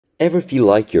Ever feel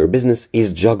like your business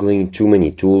is juggling too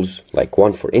many tools, like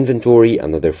one for inventory,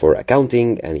 another for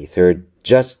accounting, and a third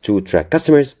just to track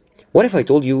customers? What if I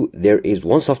told you there is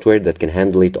one software that can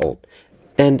handle it all,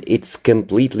 and it's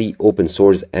completely open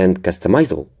source and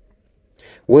customizable?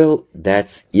 Well,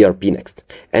 that's ERPNext.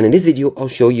 And in this video, I'll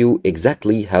show you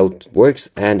exactly how it works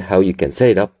and how you can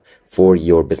set it up for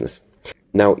your business.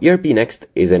 Now, ERPNext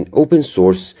is an open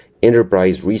source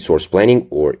enterprise resource planning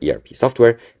or ERP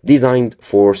software designed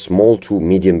for small to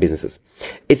medium businesses.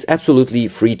 It's absolutely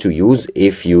free to use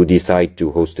if you decide to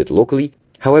host it locally.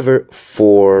 However,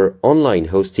 for online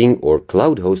hosting or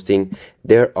cloud hosting,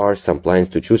 there are some plans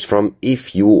to choose from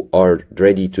if you are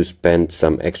ready to spend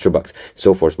some extra bucks.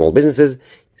 So for small businesses,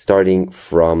 starting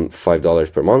from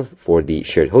 $5 per month for the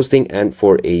shared hosting, and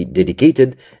for a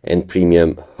dedicated and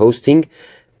premium hosting,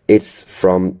 it's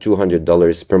from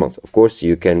 $200 per month. Of course,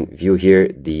 you can view here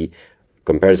the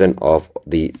comparison of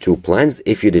the two plans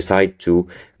if you decide to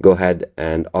go ahead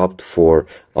and opt for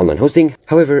online hosting.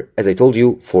 However, as I told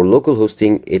you, for local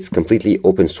hosting, it's completely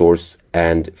open source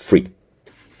and free.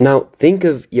 Now, think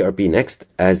of ERPNext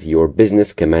as your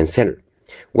business command center.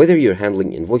 Whether you're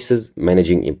handling invoices,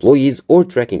 managing employees, or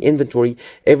tracking inventory,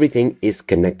 everything is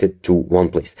connected to one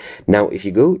place. Now, if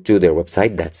you go to their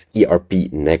website, that's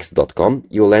ERPnext.com,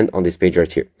 you'll land on this page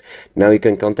right here. Now, you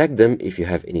can contact them if you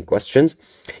have any questions.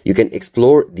 You can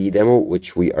explore the demo,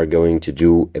 which we are going to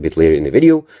do a bit later in the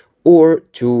video, or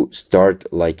to start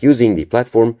like using the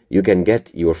platform, you can get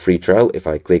your free trial. If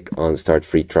I click on Start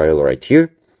Free Trial right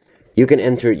here, you can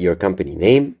enter your company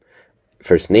name,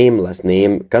 first name, last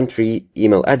name, country,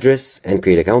 email address, and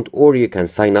create account, or you can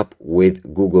sign up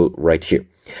with Google right here.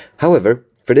 However,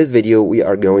 for this video, we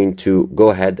are going to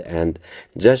go ahead and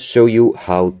just show you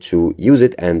how to use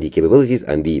it and the capabilities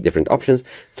and the different options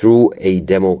through a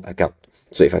demo account.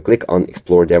 So if I click on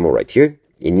Explore Demo right here,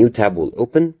 a new tab will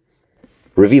open,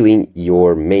 revealing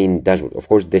your main dashboard. Of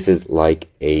course, this is like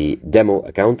a demo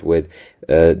account with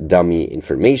dummy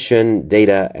information,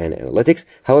 data, and analytics.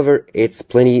 However, it's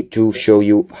plenty to show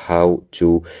you how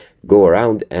to go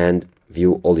around and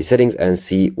view all the settings and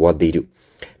see what they do.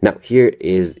 Now, here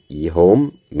is the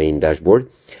home main dashboard.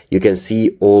 You can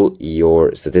see all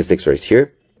your statistics right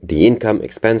here, the income,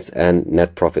 expense, and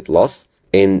net profit loss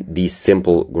in the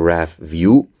simple graph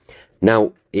view.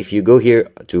 Now, if you go here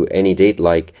to any date,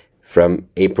 like from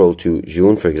April to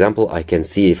June, for example, I can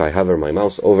see, if I hover my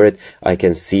mouse over it, I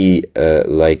can see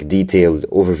like detailed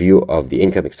overview of the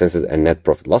income, expenses, and net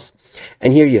profit loss.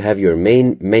 And here you have your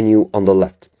main menu on the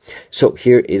left. So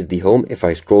here is the home. If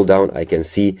I scroll down, I can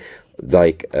see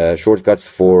like shortcuts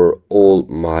for all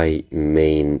my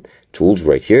main tools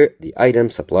right here, the item,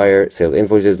 supplier, sales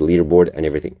invoices, leaderboard, and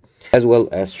everything, as well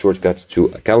as shortcuts to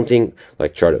accounting,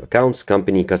 like chart of accounts,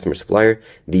 company, customer, supplier,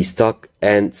 the stock,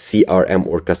 and CRM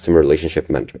or customer relationship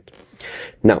management.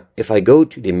 Now, if I go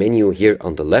to the menu here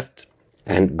on the left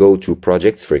and go to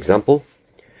projects, for example,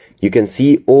 you can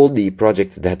see all the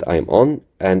projects that I'm on,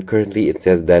 and currently it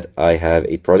says that I have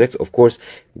 8 projects. Of course,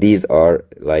 these are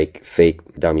like fake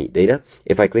dummy data.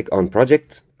 If I click on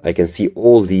project, I can see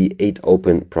all the 8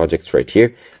 open projects right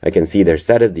here. I can see their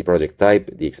status, the project type,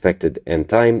 the expected end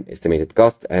time, estimated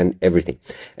cost, and everything.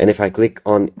 And if I click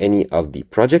on any of the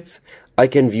projects, I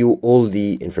can view all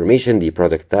the information, the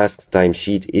product tasks,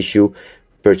 timesheet, issue,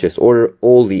 purchase order,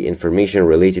 all the information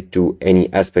related to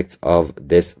any aspects of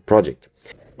this project.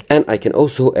 And I can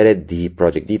also edit the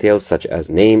project details such as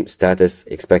name, status,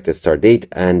 expected start date,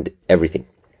 and everything.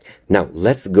 Now,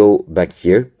 let's go back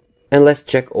here and let's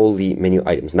check all the menu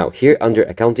items. Now, here under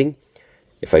accounting,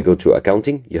 if I go to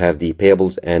accounting, you have the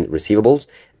payables and receivables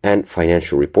and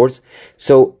financial reports.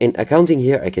 So in accounting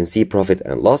here, I can see profit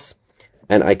and loss,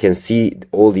 and I can see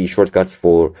all the shortcuts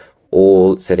for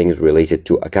all settings related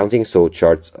to accounting. So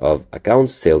charts of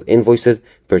accounts, sales invoices,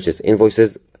 purchase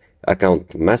invoices,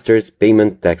 account masters,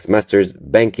 payment, tax masters,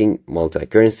 banking,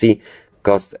 multi-currency,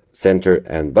 cost center,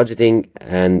 and budgeting,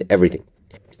 and everything.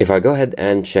 If I go ahead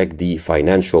and check the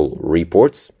financial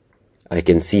reports, I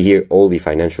can see here all the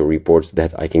financial reports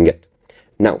that I can get.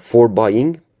 Now, for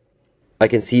buying, I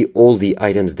can see all the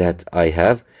items that I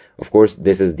have. Of course,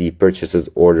 this is the purchases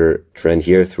order trend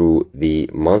here through the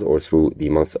month or through the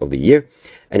months of the year.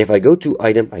 And if I go to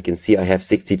item, I can see I have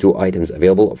 62 items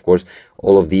available. Of course,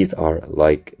 all of these are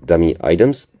like dummy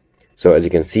items. So as you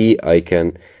can see, I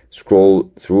can scroll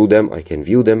through them, I can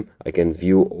view them, I can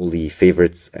view all the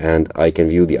favorites, and I can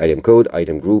view the item code,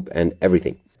 item group, and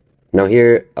everything. Now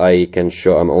here I can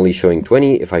show, I'm only showing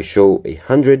 20. If I show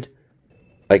 100,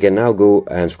 I can now go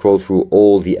and scroll through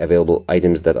all the available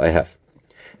items that I have.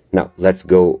 Now let's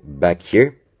go back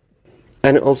here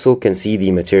And also can see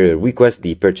the material request,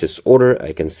 the purchase order.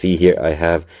 I can see here I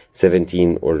have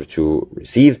 17 order to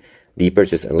receive, the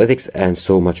purchase analytics, and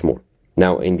so much more.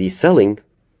 Now in the selling,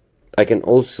 I can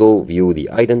also view the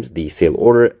items, the sale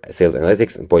order, sales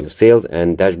analytics, and point of sales,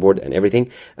 and dashboard, and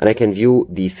everything. And I can view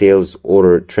the sales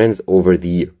order trends over the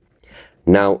year.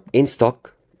 Now in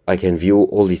stock, I can view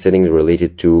all the settings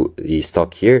related to the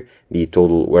stock here, the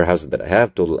total warehouses that I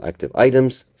have, total active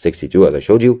items, 62 as I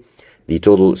showed you, the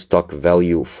total stock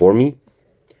value for me.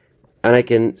 And I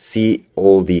can see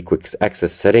all the quick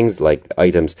access settings like the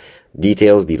items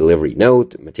details, the delivery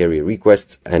note, material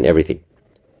requests, and everything.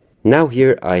 Now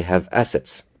here I have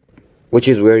assets, which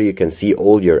is where you can see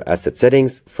all your asset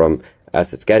settings from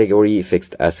assets category,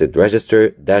 fixed asset register,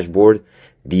 dashboard,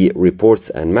 the reports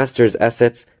and masters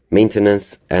assets,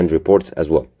 maintenance, and reports as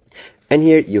well. And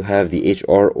here you have the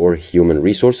HR or human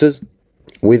resources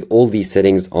with all these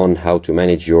settings on how to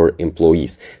manage your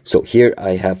employees. So here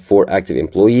I have 4 active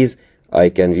employees. I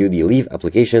can view the leave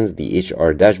applications, the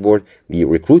HR dashboard, the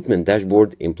recruitment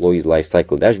dashboard, employees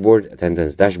lifecycle dashboard,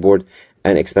 attendance dashboard,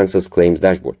 and expenses claims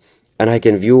dashboard. And I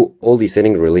can view all the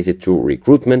settings related to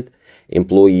recruitment,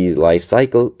 employees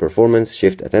lifecycle, performance,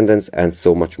 shift attendance, and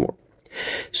so much more.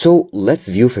 So let's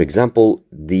view, for example,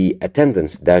 the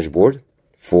attendance dashboard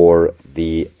for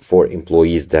the 4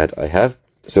 employees that I have.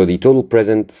 So the total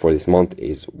present for this month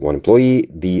is 1 employee.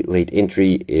 The late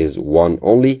entry is 1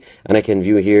 only. And I can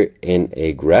view here in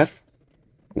a graph.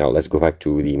 Now let's go back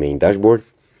to the main dashboard.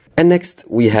 And next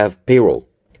we have payroll,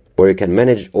 where you can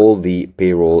manage all the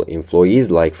payroll employees,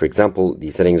 like for example,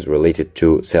 the settings related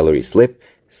to salary slip,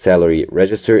 salary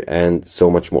register, and so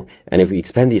much more. And if we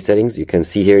expand these settings, you can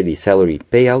see here the salary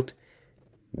payout,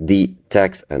 the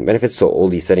tax and benefits. So all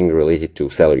these settings related to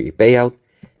salary payout,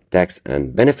 tax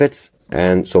and benefits,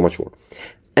 and so much more.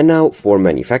 And now for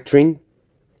manufacturing,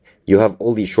 you have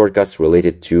all these shortcuts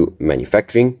related to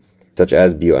manufacturing, such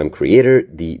as BOM creator,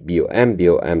 the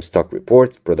BOM stock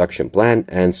report, production plan,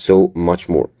 and so much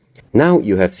more. Now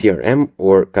you have CRM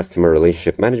or customer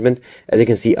relationship management. As you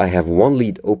can see, I have 1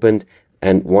 lead opened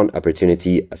and 1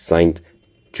 opportunity assigned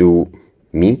to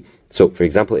me. So for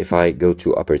example, if I go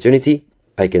to opportunity,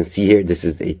 I can see here, this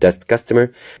is a test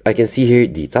customer. I can see here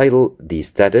the title, the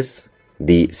status,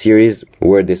 the series,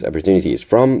 where this opportunity is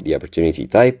from, the opportunity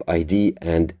type, ID,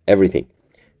 and everything.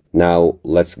 Now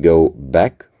let's go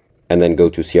back and then go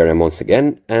to CRM once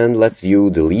again, and let's view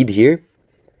the lead here.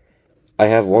 I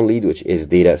have 1 lead, which is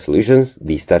data solutions.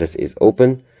 The status is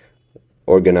open.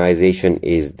 Organization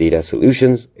is data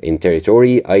solutions, in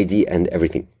territory, ID, and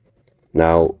everything.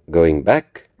 Now going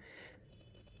back,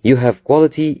 you have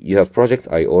quality, you have project.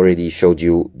 I already showed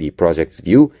you the projects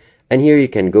view. And here you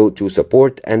can go to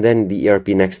support and then the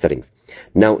ERPNext settings.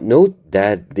 Now note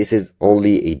that this is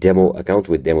only a demo account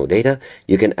with demo data.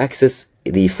 You can access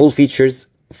the full features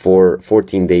for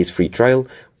 14 days free trial,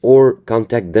 or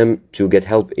contact them to get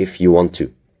help if you want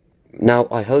to. Now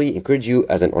I highly encourage you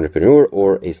as an entrepreneur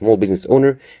or a small business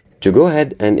owner to go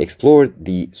ahead and explore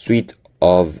the suite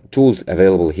of tools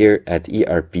available here at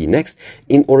ERPNext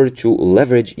in order to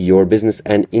leverage your business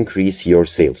and increase your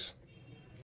sales.